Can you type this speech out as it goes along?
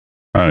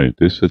Hi,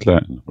 this is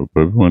LatN. Hope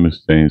everyone is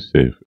staying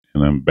safe,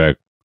 and I'm back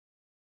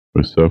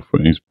with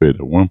Software Inc. Beta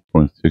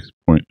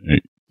 1.6.8.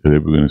 Today we're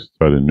going to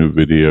start a new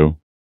video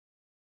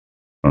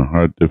on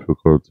hard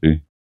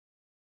difficulty.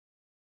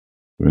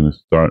 We're going to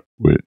start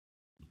with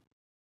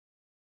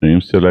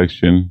name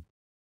selection,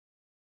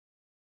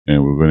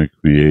 and we're going to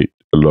create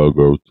a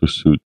logo to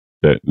suit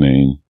that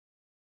name.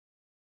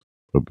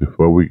 But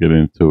before we get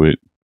into it,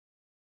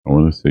 I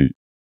want to say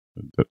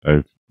that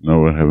I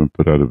know I haven't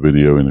put out a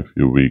video in a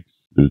few weeks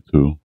due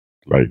to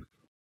life.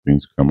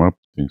 Things come up,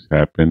 things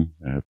happen,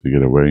 I have to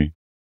get away.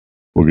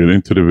 We'll get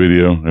into the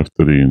video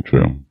after the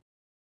intro.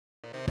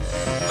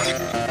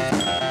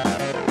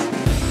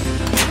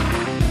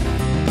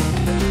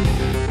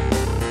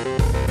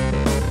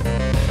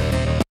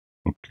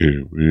 Okay,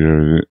 we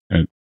are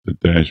at the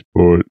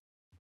dashboard.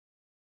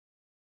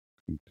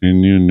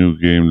 Continue, new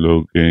game,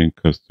 load game,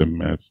 custom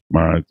maps,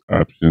 mods,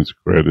 options,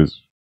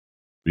 credits,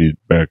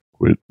 feedback,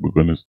 quit. We're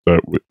going to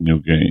start with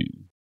new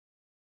game.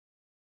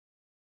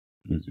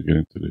 As you get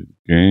into the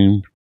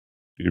game,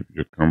 give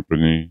your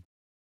company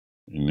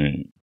a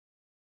name.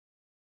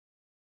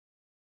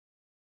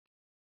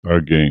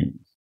 Start games.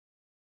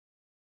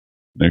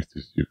 Next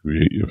is you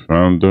create your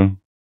founder.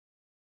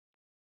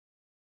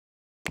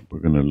 We're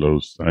going to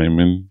load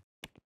Simon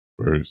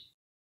first.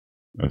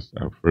 That's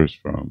our first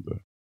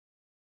founder.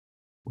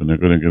 We're not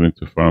going to get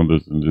into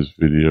founders in this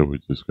video. We're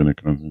just going to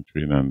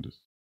concentrate on this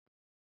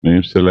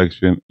name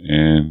selection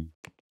and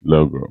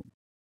logo.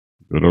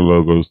 Go to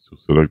logos to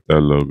select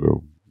that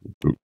logo.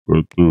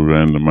 Go to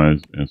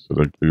randomize and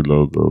select the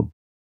logo.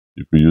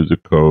 You can use the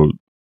code,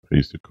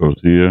 paste the code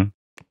here,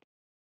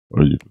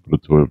 or you can go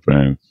to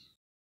advanced.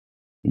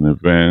 In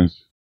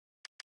advanced,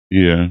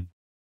 here,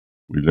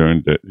 we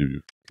learned that if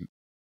you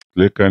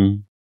click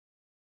on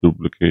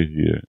duplicate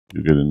here,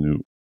 you get a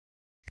new,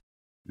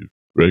 you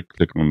right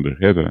click on the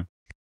header,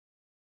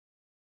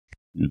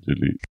 you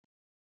delete.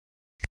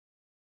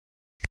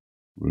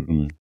 We're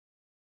going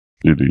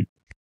to delete.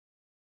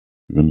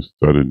 We're going to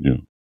start a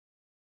new,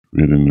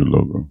 create a new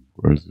logo.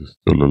 Where is this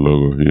still a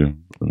logo here?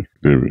 We're going to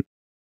clear it.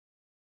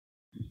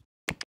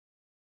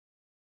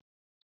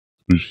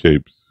 Two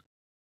shapes,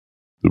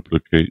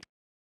 duplicate,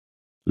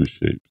 two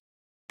shapes.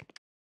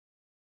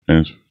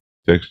 And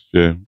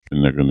texture,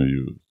 we're not going to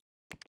use.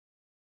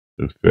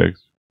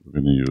 Effects, we're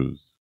going to use.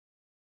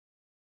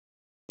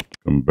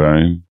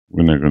 Combine,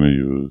 we're not going to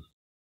use.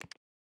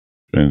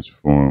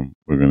 Transform,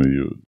 we're going to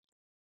use.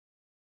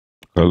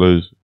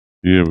 Colors,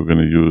 here we're going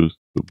to use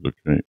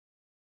duplicate.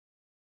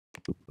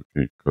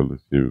 Duplicate colors,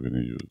 here we're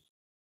going to use.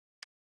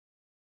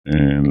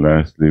 And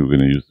lastly, we're going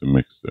to use the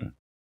mixer.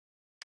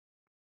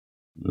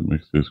 The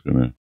mixer is going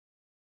to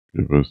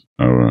give us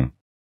our.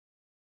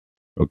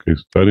 Okay,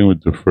 starting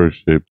with the first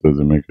shape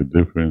doesn't make a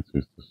difference.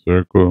 It's the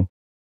circle.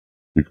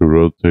 You can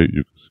rotate,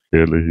 you can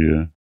scale it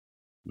here.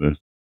 That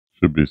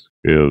should be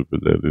scaled,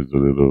 but that is a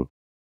little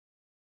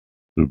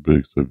too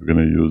big. So if you're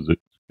going to use it,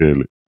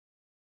 scale it.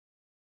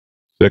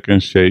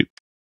 Second shape.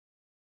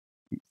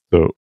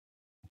 So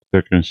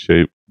second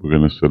shape, we're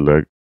going to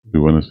select. We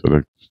want to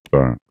select the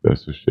star.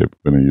 That's the shape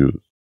we're going to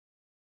use.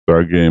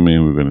 Star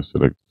gaming, we're going to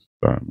select the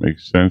star.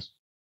 Makes sense?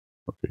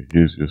 Okay,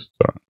 here's your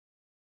star.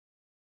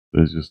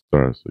 There's your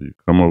star. So you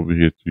come over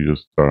here to your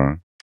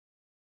star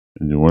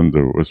and you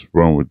wonder what's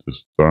wrong with the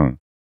star.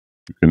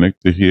 You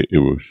connect it here, it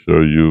will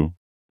show you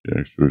the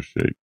actual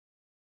shape.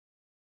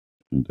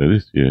 And that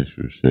is the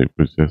actual shape,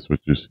 because that's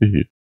what you see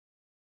here.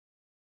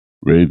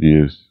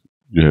 Radius,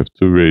 you have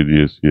two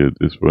radius here.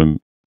 This one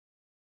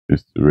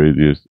is the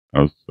radius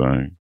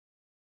outside.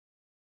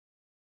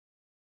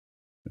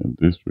 And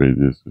this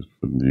radius is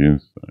from the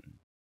inside.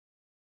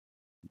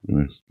 I'm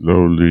going to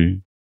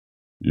slowly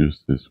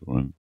use this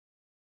one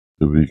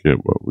till we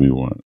get what we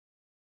want.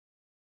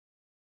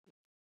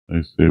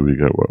 I say we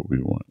got what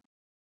we want.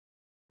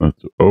 Now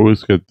to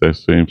always get that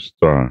same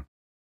star,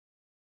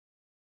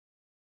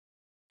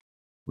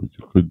 what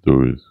you could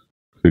do is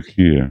click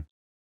here,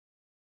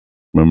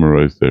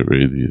 memorize that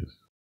radius,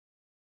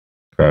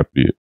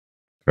 copy it,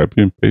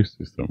 copy and paste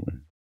it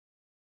somewhere.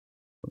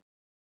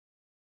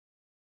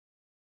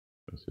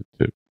 That's a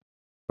tip.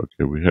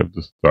 Okay, we have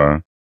the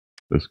star.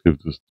 Let's give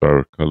the star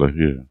a color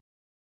here.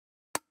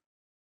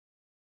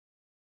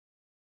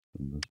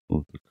 And let's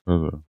move the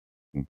color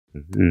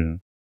into here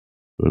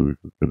so we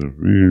could get a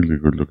really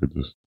good look at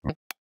the star.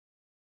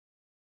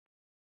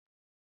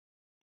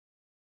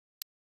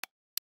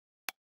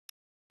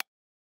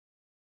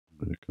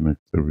 It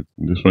connects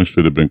everything. This one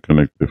should have been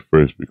connected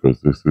first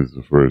because this is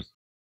the first.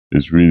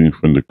 It's reading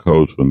from the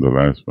code from the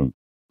last one,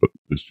 but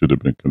this should have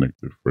been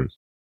connected first.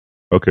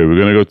 Okay, we're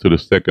going to go to the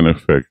second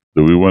effect.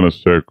 Do we want a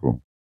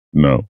circle?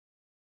 No.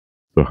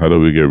 So how do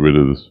we get rid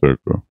of the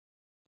circle?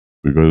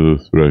 We go to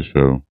the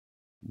threshold.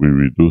 We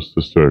reduce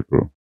the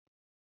circle.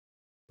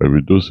 By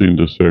reducing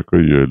the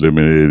circle, you're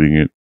eliminating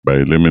it. By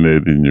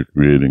eliminating, you're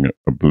creating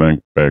a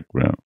blank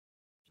background.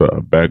 So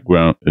our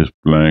background is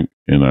blank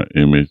and our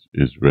image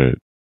is red.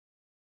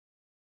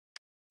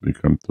 We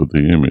come to the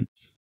image.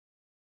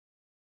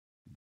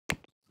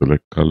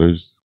 Select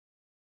colors.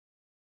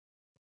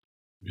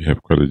 If you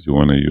have colors you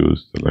want to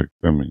use, select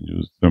them and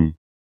use them.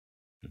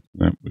 If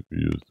not, we can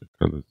use the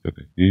colors that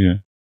are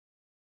here.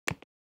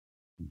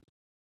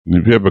 And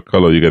if you have a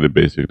color, you got to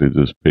basically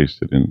just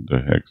paste it in the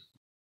hex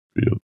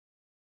field.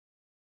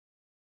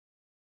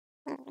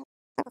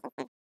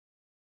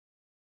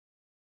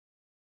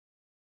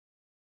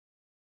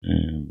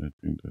 And I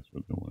think that's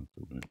what I want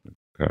to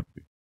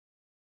copy.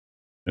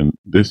 And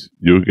this,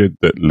 you'll get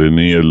that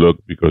linear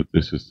look because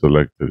this is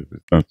selected. If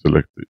it's not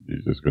selected,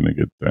 you're just going to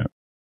get that.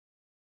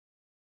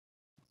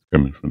 It's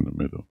coming from the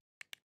middle.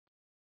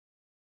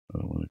 I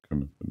don't want it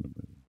coming from the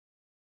middle.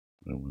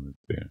 I want it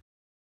there.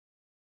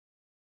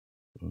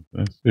 So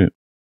that's it.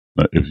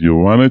 Now, if you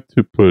wanted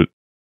to put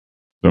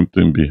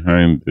something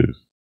behind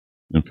this,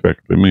 in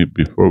fact,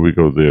 before we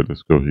go there,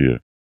 let's go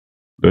here.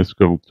 Let's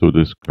go to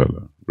this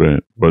color,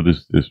 red. What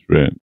is this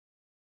red?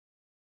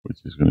 Which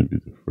is going to be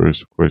the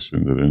first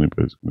question that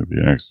anybody's going to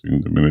be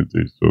asking the minute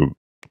they saw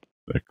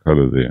that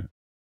color there.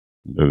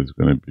 That is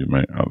going to be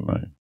my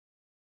outline.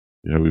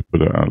 Yeah, we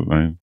put an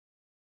outline.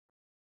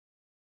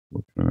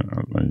 What kind of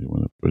outline you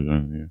want to put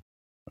on here?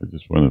 I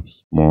just want a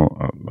small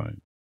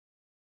outline.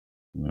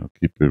 And I'll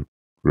keep it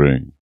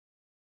gray.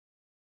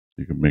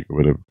 You can make it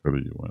whatever color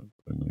you want.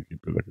 I'm going to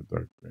keep it like a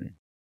dark gray.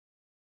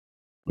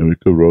 And we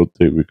could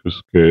rotate, we could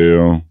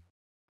scale.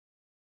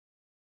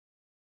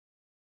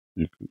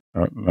 You could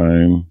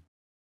outline,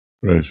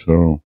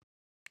 threshold.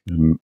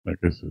 And like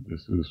I said,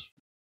 this is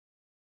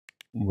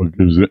what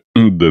gives it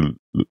the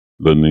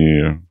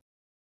linear.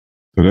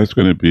 So that's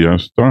going to be our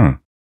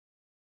star.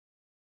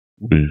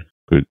 We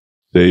could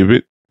save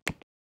it.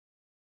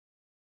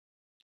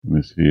 And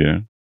it's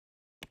here.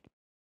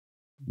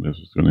 This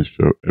is going to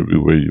show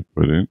everywhere you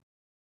put it.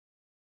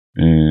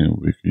 And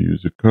we could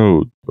use a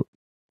code.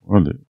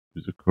 Hold it.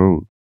 Use a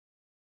code.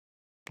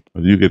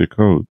 How do you get a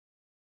code?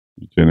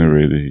 You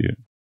generate it here.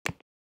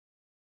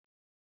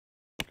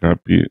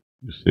 Copy it.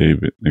 You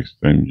save it. Next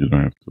time you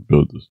don't have to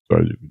build the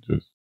star. You can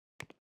just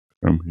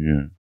come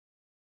here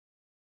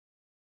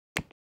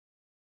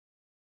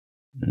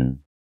and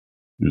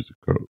use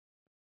the code.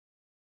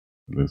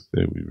 Let's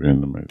say we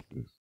randomize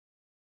this.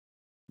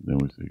 Then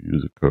we say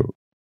use a code.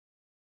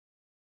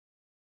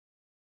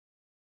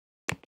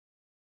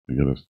 We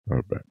get a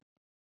star back.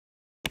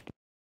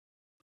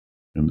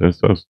 And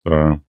that's our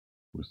star.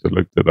 We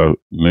selected our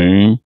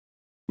name.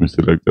 We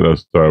selected our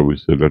star. We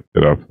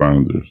selected our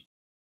founders.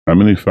 How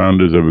many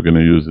founders are we going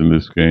to use in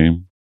this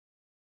game?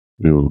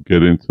 We will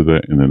get into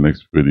that in the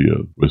next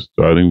video. We're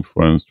starting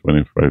funds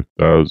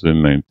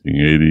 25,000,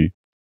 1980.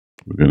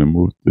 We're going to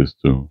move this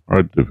to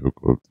hard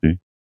difficulty.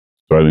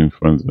 Starting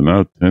funds are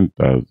now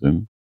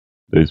 10,000.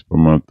 Days per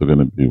month are going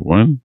to be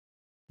 1.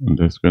 And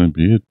that's going to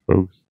be it,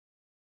 folks.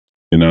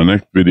 In our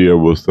next video,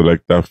 we'll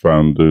select our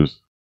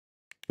founders,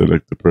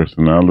 select the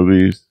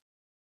personalities,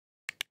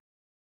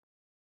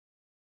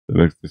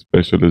 select the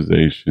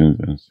specializations,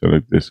 and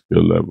select the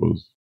skill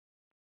levels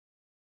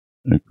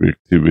and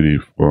creativity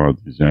for our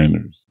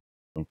designers.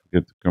 Don't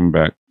forget to come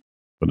back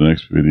for the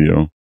next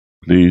video.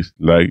 Please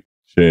like,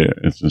 share,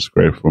 and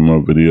subscribe for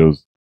more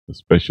videos. A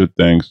special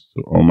thanks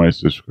to all my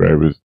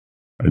subscribers.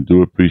 I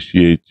do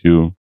appreciate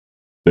you.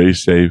 Stay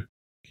safe.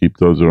 Keep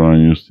those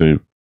around you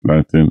safe.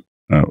 LatN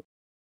out.